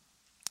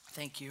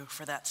Thank you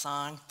for that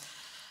song.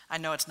 I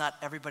know it's not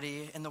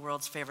everybody in the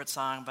world's favorite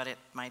song, but it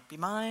might be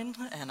mine,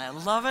 and I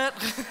love it.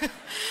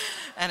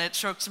 And it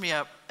chokes me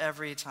up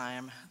every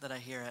time that I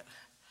hear it.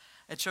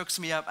 It chokes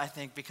me up, I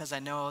think, because I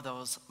know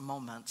those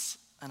moments,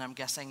 and I'm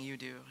guessing you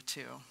do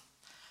too.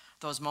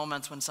 Those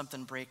moments when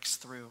something breaks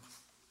through.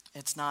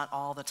 It's not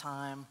all the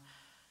time,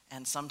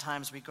 and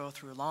sometimes we go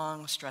through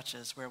long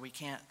stretches where we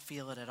can't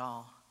feel it at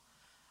all.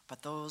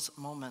 But those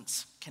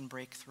moments can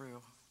break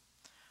through.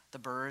 The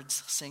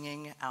birds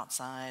singing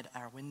outside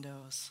our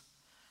windows,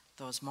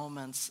 those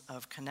moments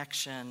of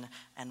connection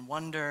and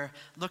wonder,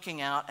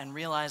 looking out and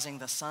realizing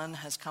the sun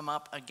has come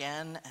up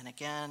again and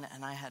again,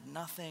 and I had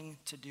nothing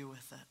to do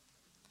with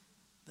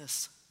it.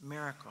 This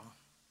miracle.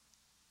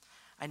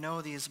 I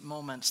know these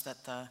moments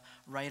that the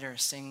writer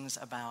sings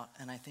about,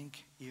 and I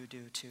think you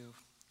do too.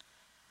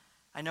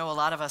 I know a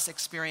lot of us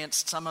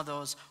experienced some of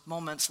those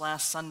moments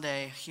last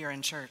Sunday here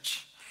in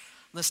church.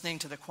 Listening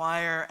to the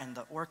choir and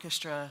the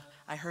orchestra,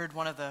 I heard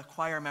one of the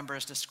choir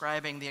members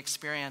describing the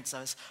experience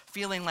as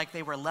feeling like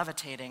they were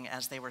levitating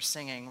as they were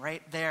singing,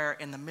 right there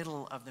in the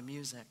middle of the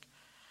music.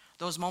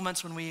 Those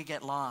moments when we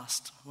get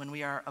lost, when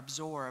we are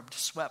absorbed,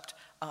 swept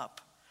up,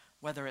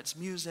 whether it's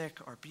music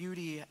or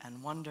beauty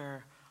and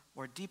wonder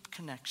or deep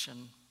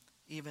connection,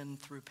 even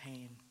through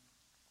pain.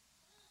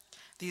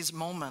 These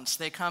moments,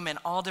 they come in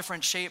all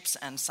different shapes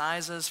and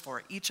sizes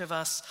for each of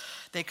us.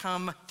 They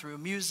come through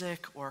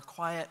music or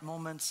quiet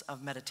moments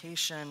of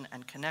meditation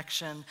and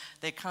connection.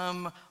 They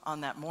come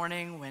on that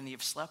morning when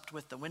you've slept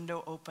with the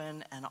window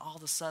open and all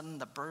of a sudden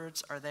the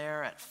birds are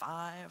there at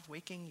 5,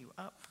 waking you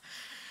up.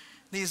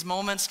 These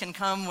moments can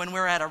come when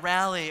we're at a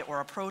rally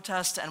or a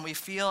protest and we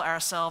feel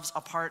ourselves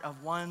a part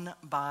of one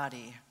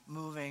body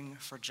moving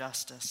for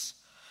justice.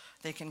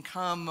 They can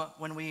come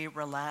when we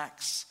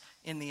relax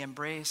in the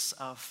embrace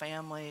of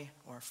family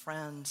or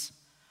friends,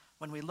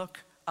 when we look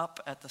up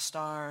at the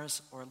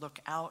stars or look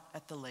out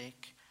at the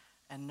lake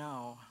and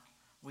know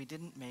we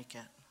didn't make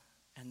it,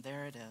 and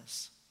there it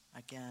is,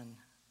 again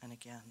and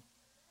again.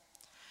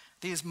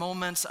 These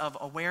moments of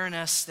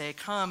awareness, they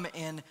come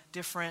in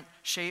different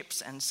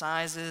shapes and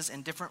sizes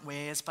in different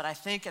ways, but I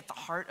think at the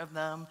heart of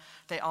them,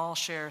 they all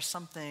share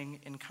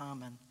something in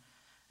common,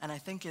 and I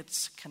think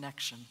it's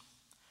connection.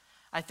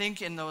 I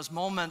think in those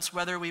moments,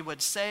 whether we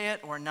would say it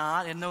or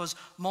not, in those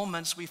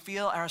moments we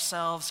feel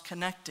ourselves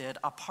connected,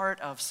 a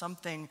part of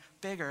something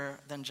bigger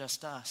than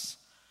just us.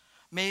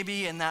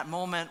 Maybe in that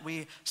moment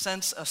we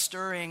sense a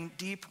stirring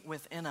deep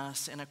within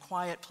us in a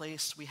quiet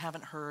place we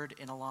haven't heard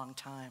in a long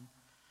time.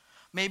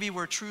 Maybe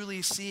we're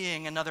truly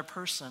seeing another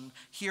person,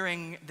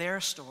 hearing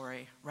their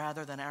story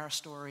rather than our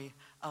story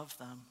of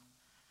them.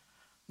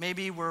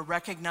 Maybe we're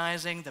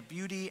recognizing the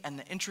beauty and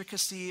the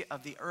intricacy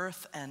of the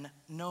earth and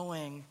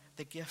knowing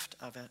the gift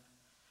of it.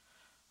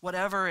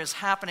 Whatever is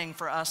happening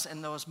for us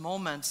in those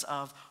moments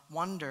of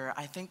wonder,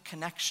 I think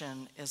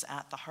connection is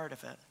at the heart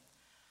of it.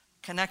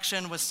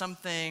 Connection with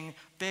something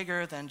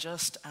bigger than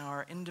just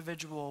our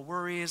individual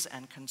worries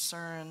and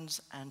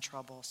concerns and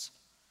troubles.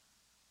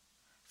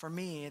 For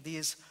me,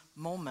 these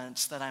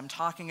moments that I'm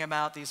talking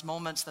about, these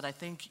moments that I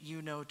think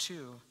you know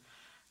too,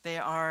 they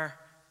are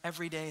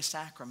everyday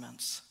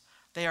sacraments.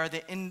 They are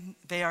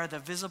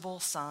the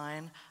visible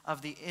sign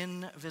of the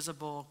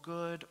invisible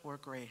good or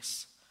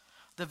grace,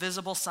 the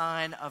visible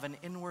sign of an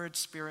inward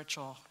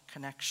spiritual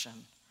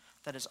connection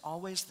that is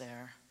always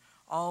there,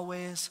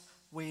 always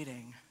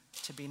waiting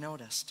to be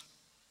noticed.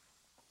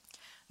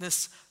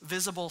 This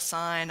visible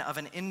sign of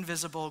an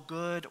invisible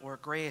good or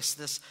grace,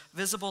 this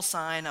visible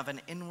sign of an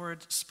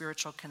inward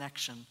spiritual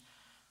connection,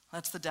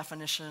 that's the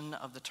definition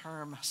of the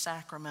term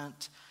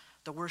sacrament,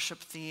 the worship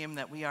theme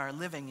that we are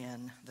living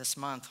in this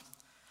month.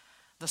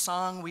 The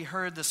song we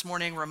heard this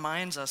morning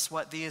reminds us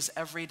what these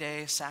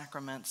everyday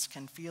sacraments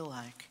can feel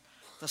like.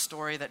 The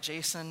story that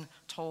Jason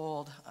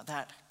told,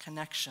 that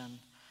connection,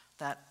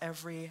 that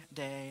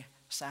everyday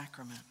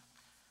sacrament.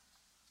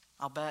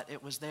 I'll bet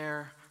it was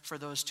there for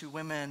those 2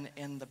 women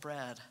in the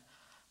bread,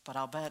 but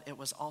I'll bet it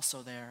was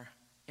also there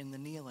in the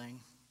kneeling,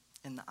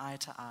 in the eye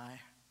to eye,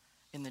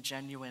 in the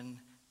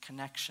genuine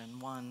connection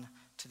one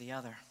to the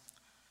other.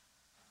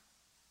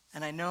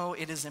 And I know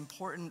it is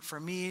important for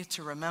me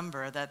to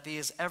remember that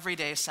these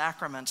everyday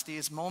sacraments,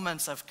 these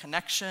moments of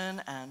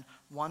connection and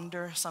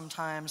wonder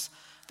sometimes,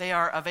 they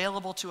are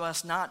available to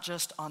us not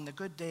just on the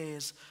good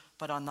days,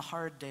 but on the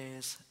hard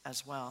days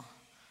as well.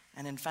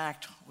 And in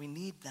fact, we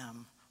need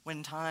them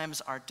when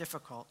times are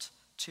difficult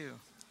too.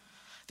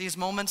 These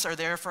moments are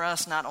there for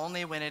us not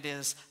only when it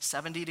is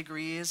 70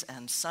 degrees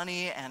and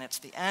sunny and it's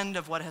the end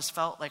of what has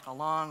felt like a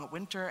long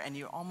winter and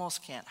you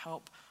almost can't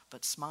help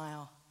but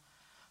smile,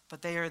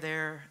 but they are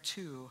there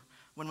too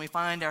when we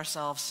find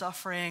ourselves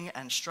suffering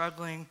and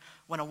struggling,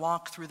 when a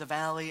walk through the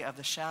valley of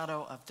the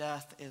shadow of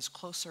death is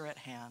closer at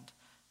hand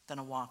than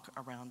a walk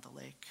around the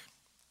lake.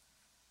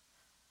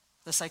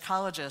 The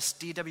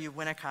psychologist D.W.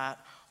 Winnicott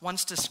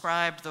once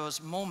described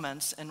those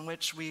moments in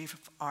which we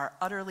are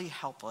utterly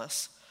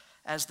helpless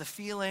as the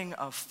feeling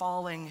of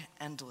falling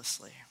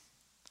endlessly.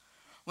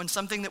 When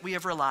something that we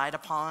have relied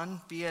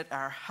upon, be it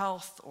our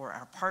health or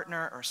our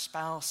partner or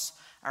spouse,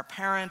 our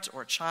parent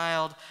or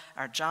child,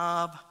 our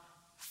job,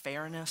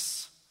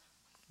 fairness,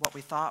 what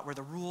we thought were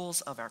the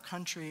rules of our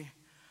country,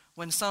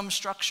 when some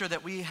structure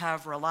that we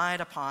have relied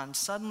upon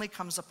suddenly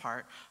comes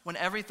apart, when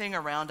everything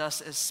around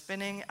us is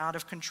spinning out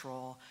of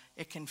control,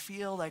 it can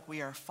feel like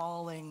we are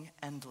falling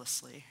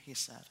endlessly, he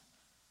said.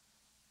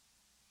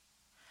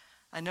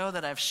 I know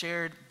that I've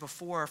shared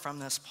before from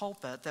this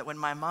pulpit that when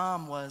my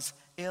mom was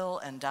ill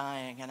and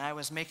dying, and I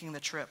was making the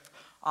trip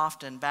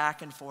often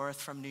back and forth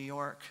from New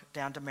York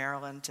down to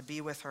Maryland to be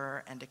with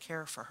her and to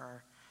care for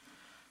her,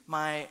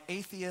 my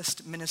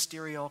atheist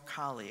ministerial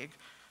colleague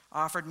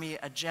offered me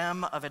a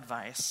gem of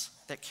advice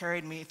that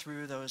carried me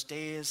through those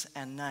days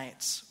and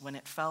nights when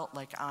it felt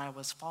like I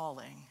was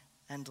falling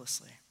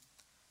endlessly.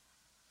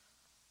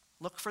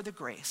 Look for the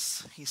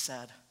grace, he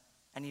said,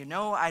 and you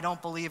know I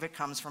don't believe it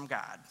comes from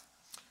God.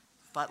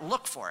 But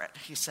look for it,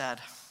 he said.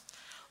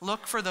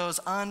 Look for those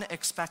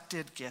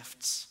unexpected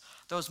gifts,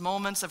 those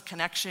moments of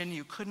connection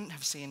you couldn't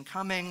have seen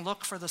coming.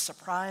 Look for the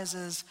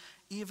surprises,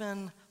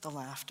 even the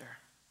laughter.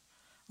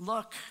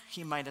 Look,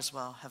 he might as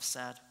well have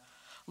said.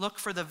 Look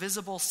for the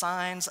visible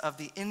signs of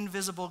the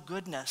invisible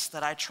goodness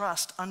that I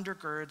trust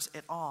undergirds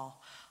it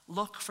all.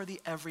 Look for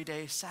the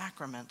everyday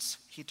sacraments,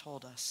 he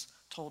told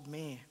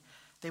me.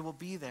 They will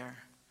be there.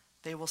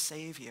 They will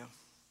save you.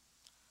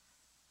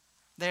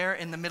 There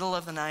in the middle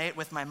of the night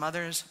with my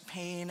mother's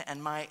pain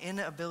and my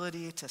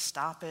inability to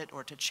stop it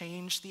or to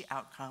change the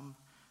outcome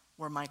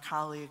were my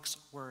colleague's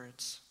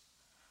words.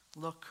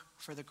 Look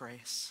for the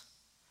grace.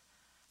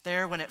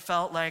 There when it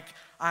felt like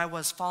I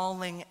was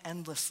falling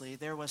endlessly,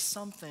 there was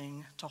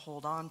something to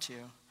hold on to,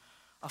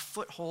 a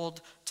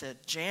foothold to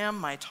jam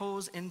my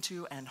toes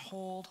into and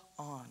hold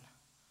on.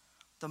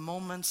 The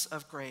moments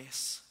of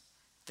grace,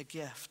 the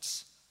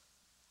gifts,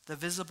 the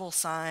visible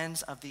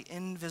signs of the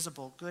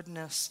invisible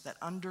goodness that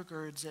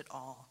undergirds it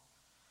all.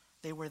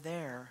 They were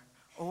there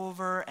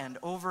over and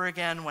over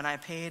again when I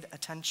paid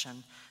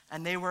attention,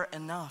 and they were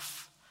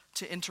enough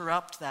to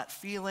interrupt that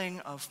feeling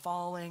of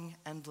falling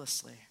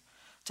endlessly,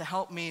 to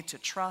help me to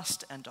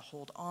trust and to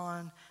hold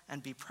on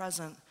and be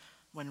present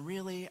when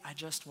really I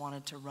just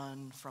wanted to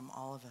run from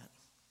all of it.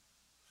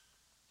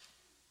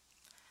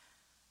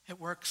 It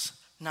works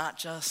not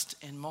just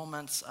in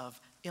moments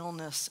of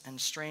illness and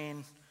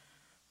strain,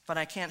 but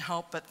I can't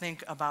help but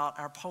think about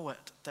our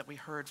poet that we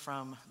heard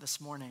from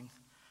this morning,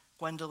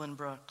 Gwendolyn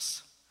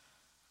Brooks,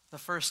 the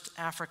first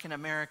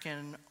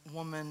African-American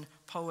woman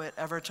poet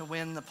ever to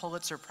win the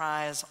Pulitzer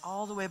Prize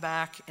all the way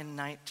back in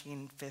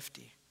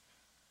 1950.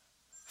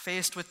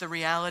 Faced with the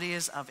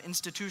realities of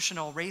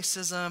institutional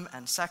racism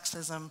and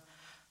sexism,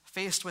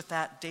 faced with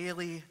that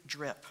daily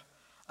drip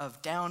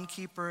of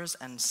downkeepers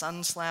and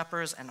sun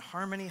slappers and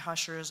harmony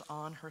hushers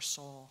on her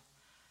soul,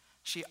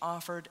 she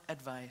offered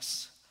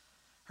advice,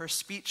 her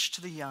speech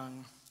to the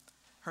young,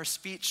 her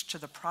speech to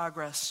the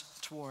progress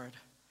toward.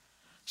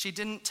 She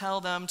didn't tell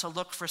them to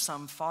look for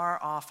some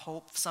far-off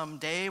hope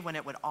someday when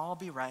it would all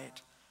be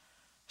right.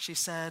 She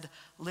said,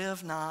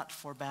 live not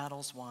for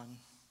battles won.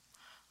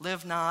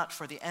 Live not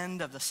for the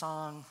end of the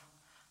song.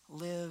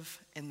 Live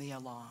in the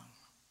along.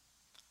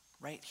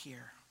 Right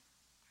here,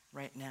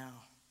 right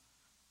now,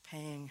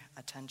 paying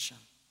attention.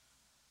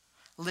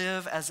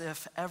 Live as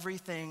if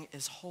everything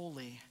is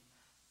holy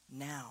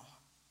now,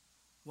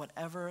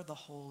 whatever the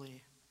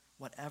holy,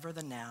 whatever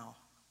the now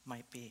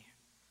might be.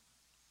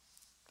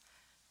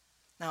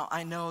 Now,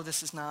 I know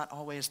this is not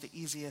always the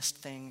easiest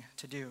thing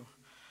to do.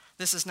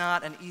 This is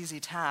not an easy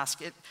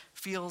task. It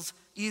feels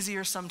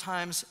easier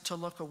sometimes to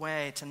look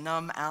away, to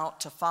numb out,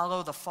 to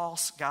follow the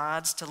false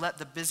gods, to let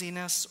the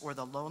busyness or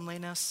the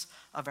loneliness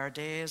of our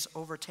days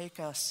overtake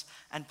us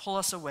and pull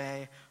us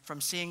away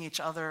from seeing each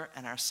other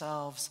and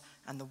ourselves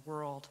and the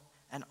world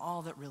and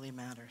all that really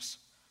matters.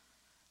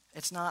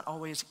 It's not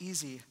always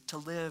easy to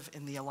live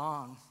in the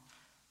along,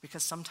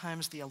 because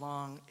sometimes the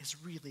along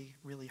is really,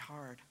 really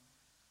hard.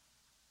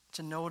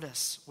 To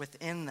notice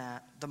within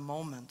that the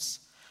moments,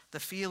 the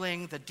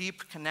feeling, the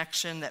deep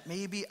connection that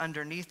maybe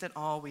underneath it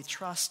all we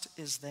trust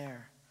is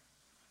there.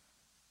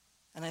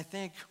 And I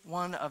think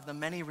one of the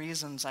many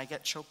reasons I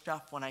get choked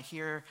up when I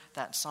hear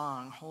that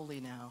song, Holy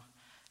Now,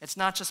 it's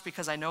not just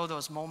because I know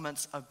those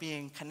moments of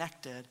being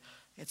connected,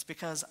 it's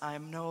because I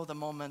know the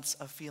moments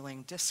of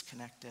feeling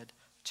disconnected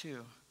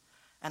too.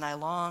 And I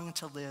long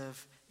to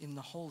live in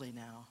the holy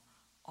now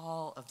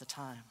all of the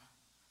time.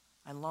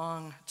 I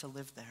long to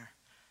live there.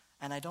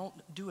 And I don't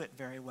do it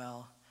very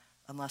well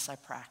unless I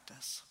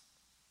practice.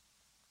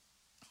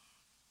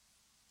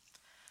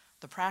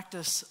 The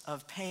practice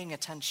of paying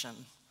attention,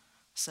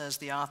 says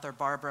the author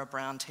Barbara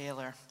Brown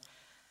Taylor,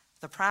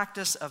 the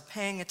practice of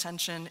paying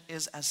attention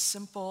is as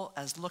simple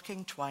as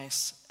looking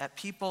twice at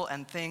people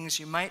and things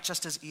you might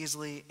just as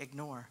easily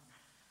ignore.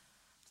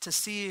 To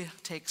see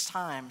takes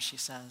time, she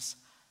says,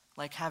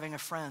 like having a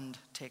friend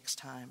takes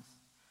time.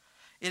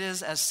 It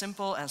is as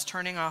simple as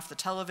turning off the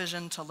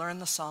television to learn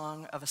the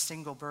song of a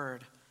single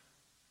bird.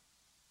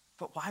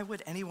 But why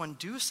would anyone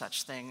do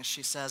such things,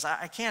 she says?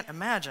 I can't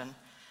imagine.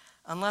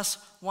 unless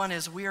one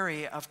is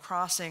weary of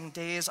crossing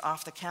days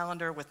off the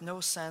calendar with no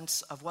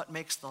sense of what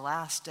makes the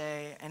last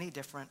day any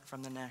different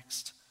from the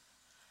next,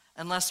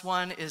 unless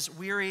one is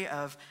weary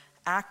of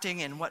acting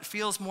in what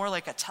feels more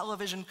like a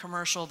television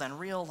commercial than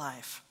real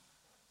life.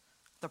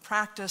 The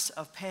practice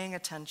of paying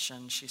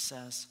attention, she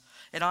says,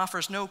 it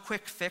offers no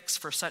quick fix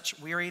for such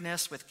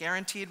weariness with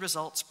guaranteed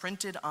results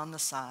printed on the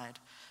side.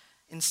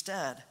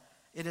 Instead,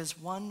 it is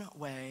one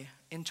way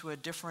into a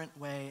different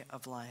way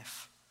of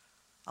life,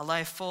 a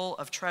life full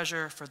of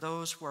treasure for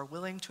those who are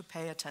willing to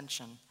pay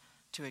attention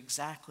to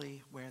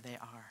exactly where they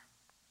are.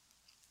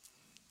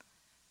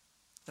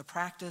 The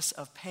practice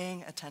of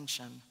paying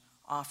attention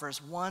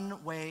offers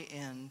one way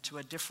into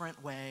a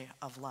different way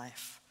of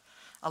life.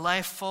 A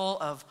life full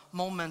of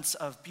moments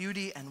of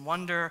beauty and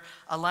wonder,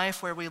 a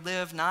life where we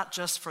live not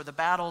just for the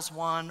battles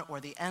won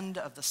or the end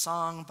of the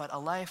song, but a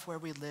life where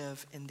we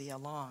live in the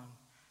along.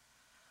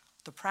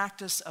 The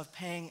practice of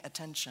paying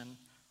attention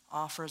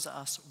offers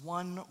us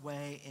one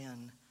way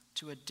in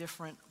to a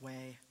different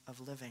way of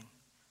living.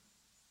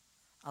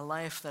 A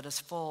life that is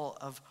full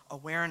of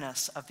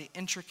awareness of the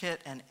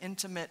intricate and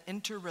intimate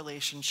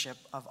interrelationship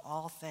of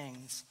all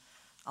things.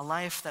 A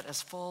life that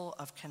is full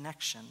of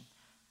connection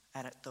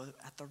at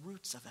the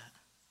roots of it.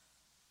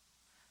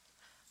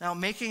 Now,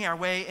 making our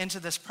way into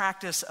this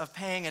practice of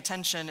paying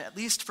attention, at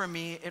least for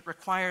me, it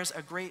requires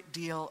a great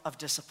deal of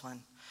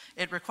discipline.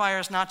 It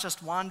requires not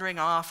just wandering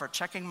off or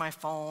checking my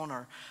phone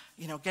or,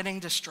 getting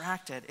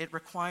distracted. It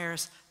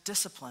requires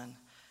discipline.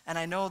 And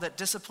I know that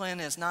discipline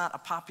is not a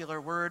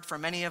popular word for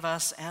many of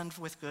us, and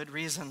with good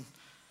reason.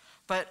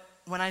 But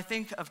when I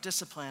think of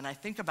discipline, I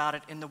think about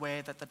it in the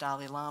way that the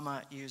Dalai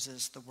Lama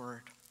uses the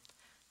word.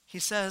 He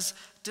says,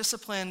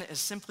 discipline is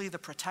simply the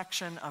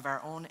protection of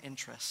our own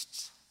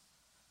interests.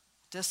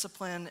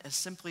 Discipline is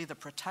simply the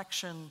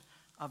protection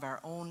of our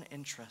own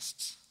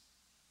interests.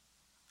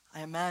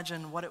 I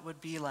imagine what it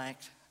would be like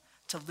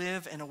to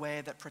live in a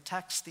way that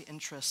protects the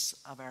interests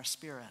of our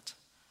spirit,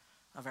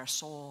 of our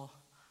soul,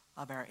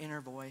 of our inner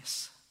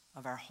voice,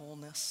 of our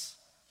wholeness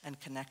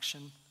and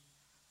connection.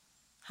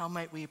 How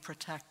might we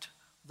protect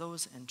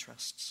those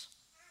interests?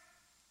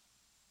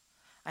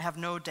 I have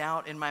no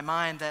doubt in my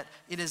mind that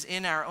it is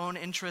in our own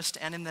interest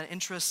and in the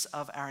interests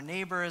of our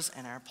neighbors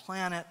and our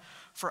planet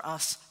for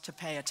us to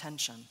pay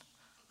attention,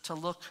 to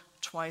look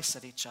twice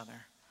at each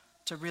other,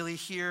 to really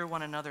hear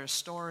one another's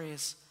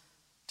stories,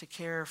 to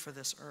care for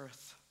this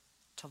earth,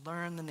 to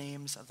learn the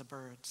names of the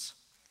birds.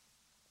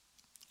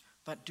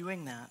 But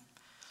doing that,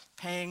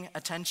 paying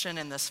attention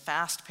in this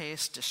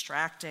fast-paced,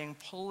 distracting,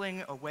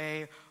 pulling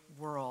away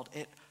world,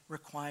 it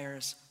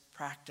requires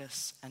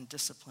practice and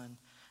discipline.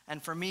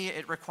 And for me,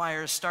 it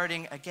requires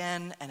starting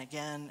again and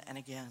again and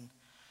again.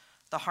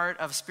 The heart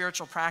of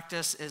spiritual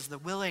practice is the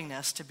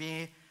willingness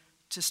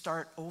to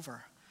start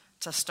over,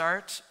 to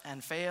start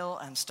and fail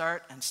and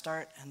start and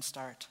start and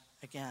start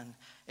again.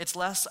 It's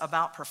less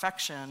about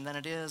perfection than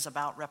it is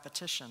about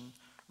repetition,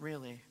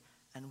 really,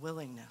 and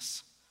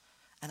willingness.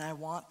 And I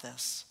want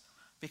this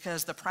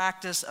because the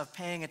practice of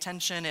paying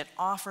attention, it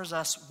offers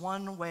us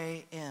one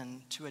way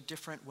in to a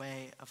different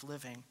way of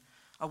living,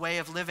 a way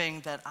of living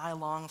that I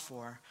long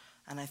for,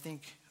 and I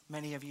think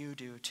many of you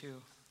do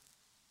too.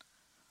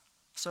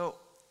 So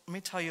let me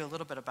tell you a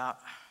little bit about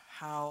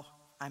how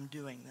I'm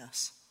doing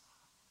this.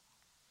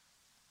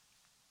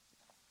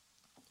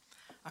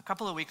 A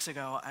couple of weeks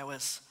ago, I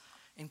was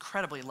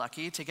incredibly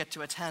lucky to get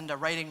to attend a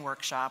writing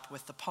workshop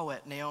with the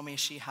poet Naomi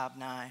Shihab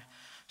Nye.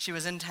 She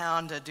was in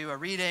town to do a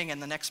reading,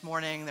 and the next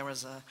morning there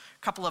was a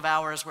couple of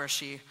hours where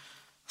she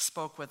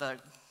spoke with a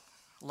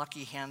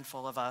lucky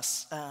handful of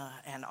us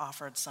and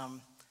offered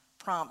some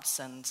prompts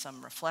and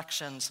some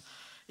reflections.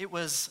 It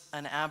was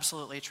an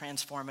absolutely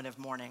transformative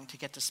morning to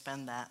get to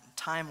spend that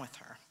time with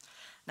her.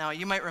 Now,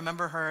 you might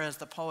remember her as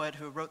the poet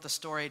who wrote the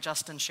story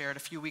Justin shared a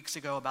few weeks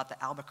ago about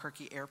the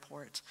Albuquerque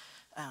airport.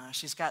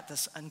 She's got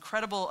this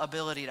incredible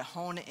ability to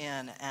hone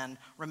in and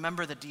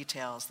remember the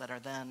details that are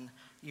then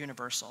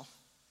universal.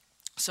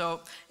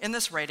 So in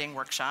this writing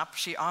workshop,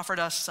 she offered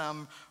us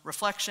some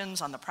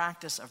reflections on the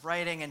practice of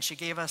writing, and she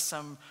gave us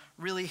some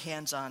really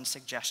hands-on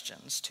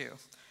suggestions too.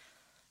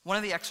 One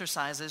of the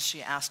exercises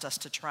she asked us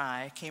to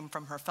try came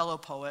from her fellow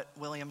poet,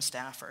 William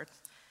Stafford.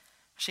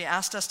 She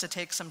asked us to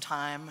take some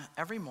time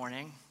every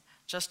morning,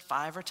 just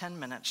 5 or 10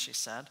 minutes, she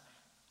said,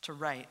 to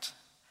write.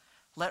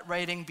 Let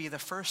writing be the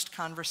first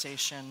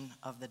conversation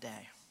of the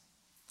day.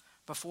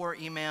 Before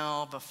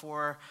email,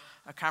 before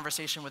a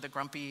conversation with a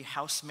grumpy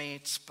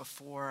housemate,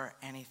 before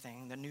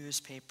anything, the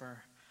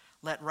newspaper.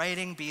 Let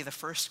writing be the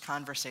first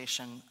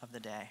conversation of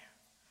the day.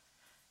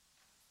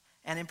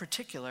 And in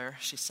particular,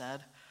 she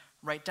said,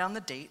 write down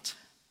the date,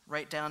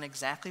 write down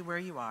exactly where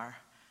you are,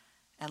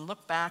 and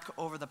look back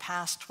over the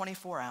past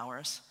 24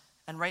 hours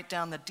and write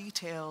down the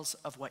details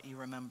of what you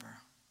remember.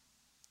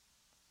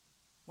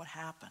 What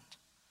happened?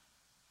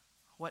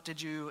 What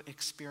did you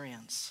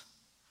experience?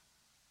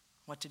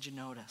 What did you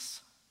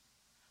notice?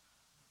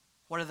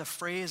 What are the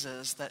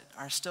phrases that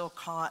are still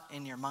caught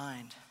in your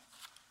mind?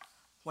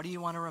 What do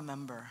you want to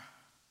remember?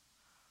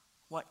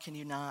 What can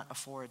you not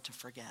afford to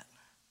forget?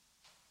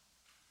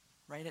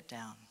 Write it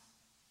down.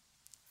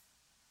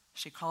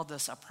 She called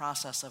this a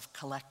process of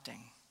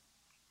collecting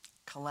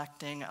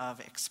of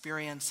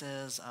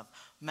experiences, of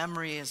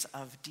memories,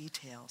 of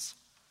details.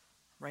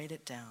 Write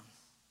it down.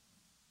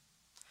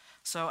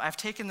 So I've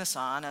taken this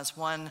on as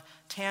one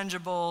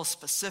tangible,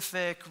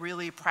 specific,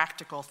 really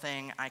practical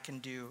thing I can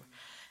do.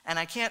 And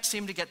I can't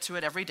seem to get to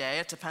it every day.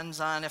 It depends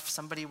on if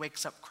somebody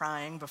wakes up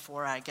crying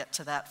before I get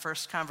to that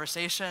first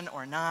conversation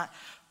or not.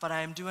 But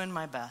I'm doing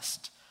my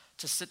best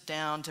to sit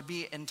down, to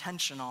be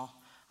intentional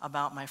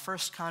about my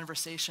first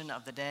conversation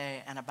of the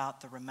day and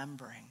about the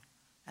remembering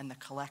and the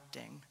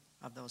collecting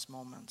of those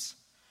moments.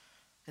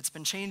 It's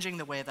been changing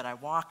the way that I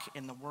walk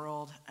in the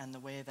world and the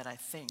way that I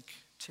think,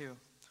 too.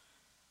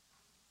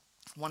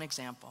 One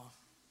example.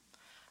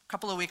 A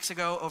couple of weeks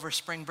ago, over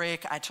spring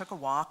break, I took a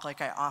walk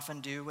like I often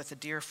do with a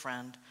dear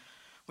friend.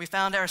 We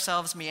found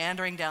ourselves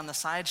meandering down the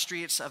side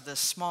streets of this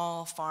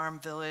small farm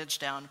village,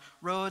 down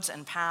roads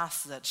and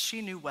paths that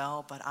she knew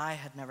well, but I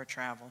had never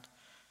traveled.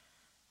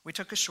 We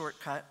took a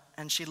shortcut,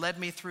 and she led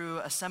me through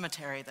a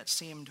cemetery that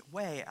seemed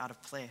way out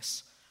of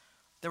place.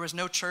 There was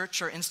no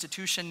church or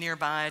institution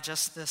nearby,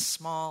 just this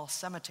small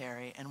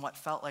cemetery in what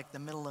felt like the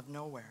middle of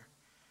nowhere.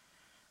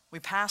 We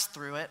passed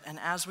through it, and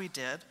as we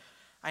did,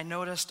 I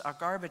noticed a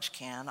garbage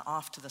can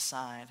off to the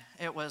side.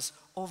 It was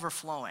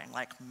overflowing,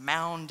 like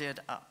mounded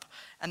up.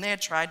 And they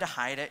had tried to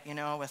hide it,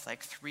 with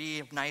like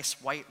 3 nice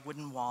white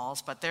wooden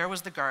walls, but there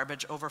was the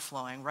garbage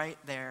overflowing right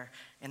there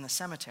in the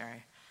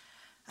cemetery.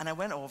 And I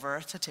went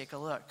over to take a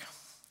look.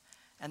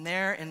 And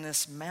there in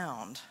this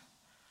mound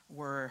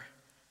were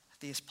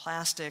these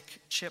plastic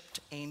chipped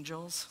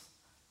angels,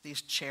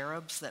 these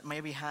cherubs that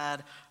maybe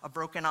had a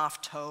broken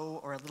off toe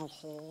or a little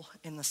hole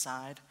in the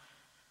side.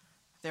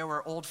 There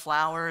were old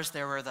flowers,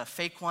 there were the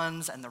fake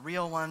ones and the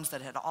real ones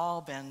that had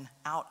all been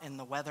out in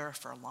the weather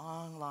for a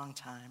long, long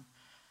time.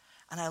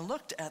 And I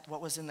looked at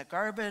what was in the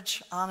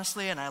garbage,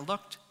 honestly, and I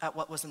looked at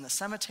what was in the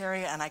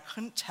cemetery, and I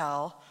couldn't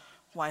tell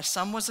why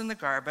some was in the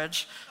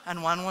garbage and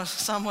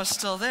some was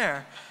still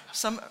there.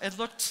 It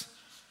looked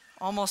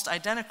almost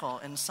identical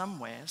in some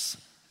ways.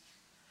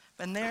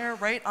 And there,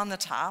 right on the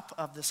top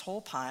of this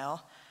whole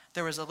pile,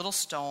 there was a little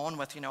stone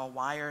with, a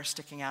wire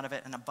sticking out of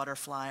it and a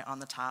butterfly on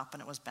the top,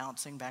 and it was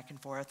bouncing back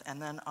and forth.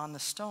 And then on the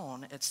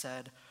stone, it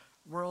said,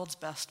 "World's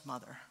Best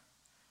Mother."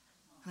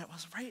 And it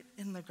was right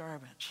in the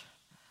garbage.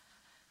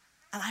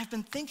 And I've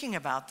been thinking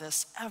about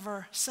this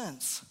ever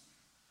since.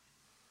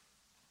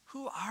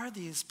 Who are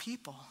these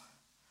people?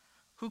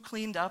 Who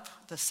cleaned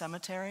up the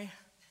cemetery?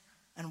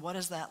 And what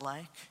is that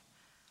like?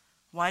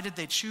 Why did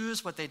they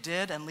choose what they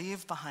did and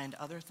leave behind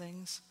other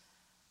things?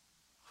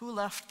 Who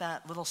left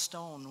that little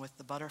stone with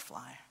the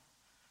butterfly?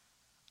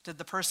 Did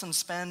the person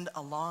spend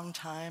a long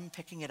time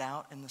picking it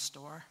out in the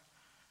store?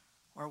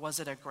 Or was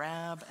it a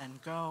grab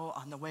and go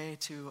on the way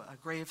to a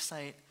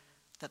gravesite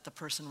that the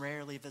person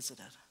rarely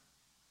visited?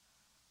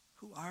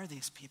 Who are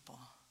these people?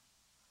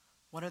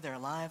 What are their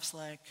lives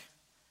like?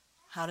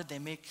 How did they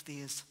make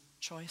these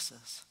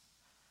choices?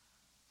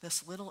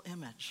 This little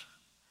image,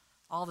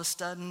 all of a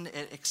sudden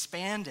it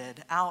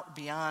expanded out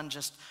beyond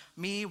just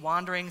me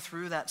wandering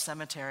through that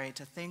cemetery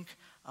to think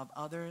of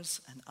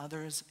others and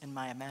others in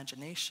my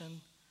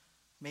imagination,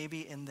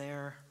 maybe in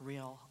their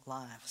real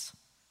lives.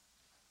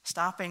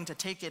 Stopping to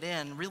take it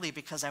in really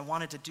because I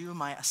wanted to do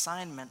my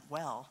assignment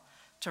well,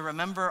 to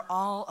remember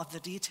all of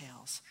the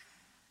details.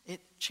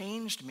 It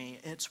changed me,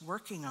 it's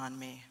working on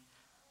me,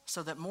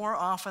 so that more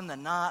often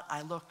than not,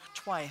 I look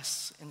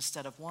twice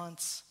instead of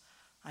once.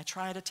 I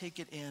try to take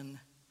it in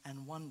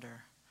and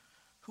wonder,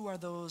 who are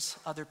those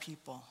other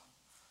people?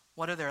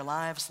 What are their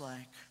lives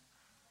like?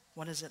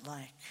 What is it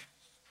like?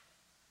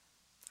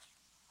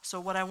 So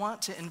what I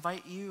want to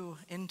invite you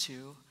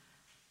into,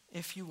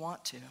 if you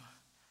want to,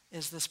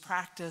 is this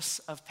practice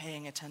of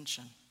paying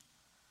attention.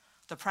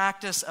 The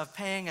practice of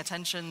paying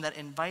attention that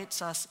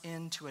invites us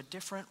into a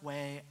different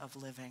way of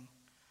living.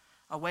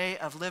 A way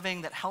of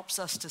living that helps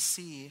us to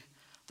see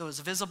those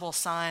visible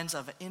signs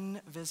of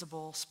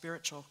invisible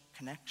spiritual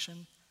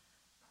connection.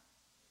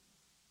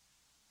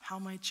 How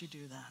might you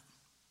do that?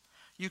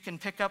 You can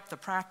pick up the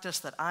practice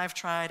that I've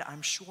tried.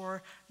 I'm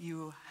sure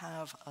you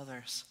have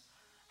others.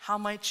 How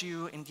might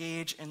you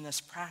engage in this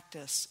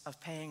practice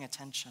of paying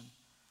attention?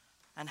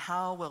 And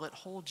how will it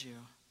hold you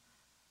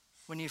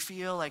when you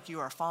feel like you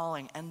are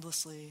falling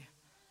endlessly?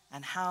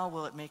 And how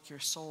will it make your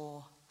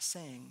soul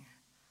sing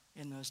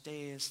in those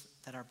days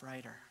that are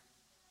brighter?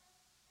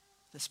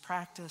 This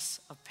practice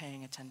of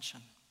paying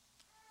attention.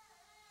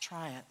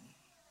 Try it,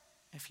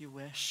 if you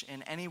wish,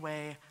 in any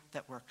way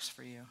that works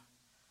for you.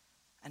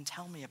 And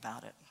tell me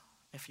about it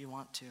if you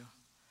want to.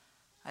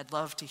 I'd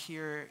love to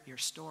hear your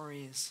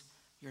stories,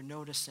 your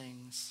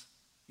noticings,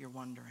 your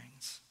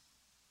wonderings.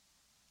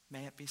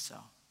 May it be so.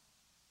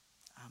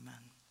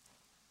 Amen.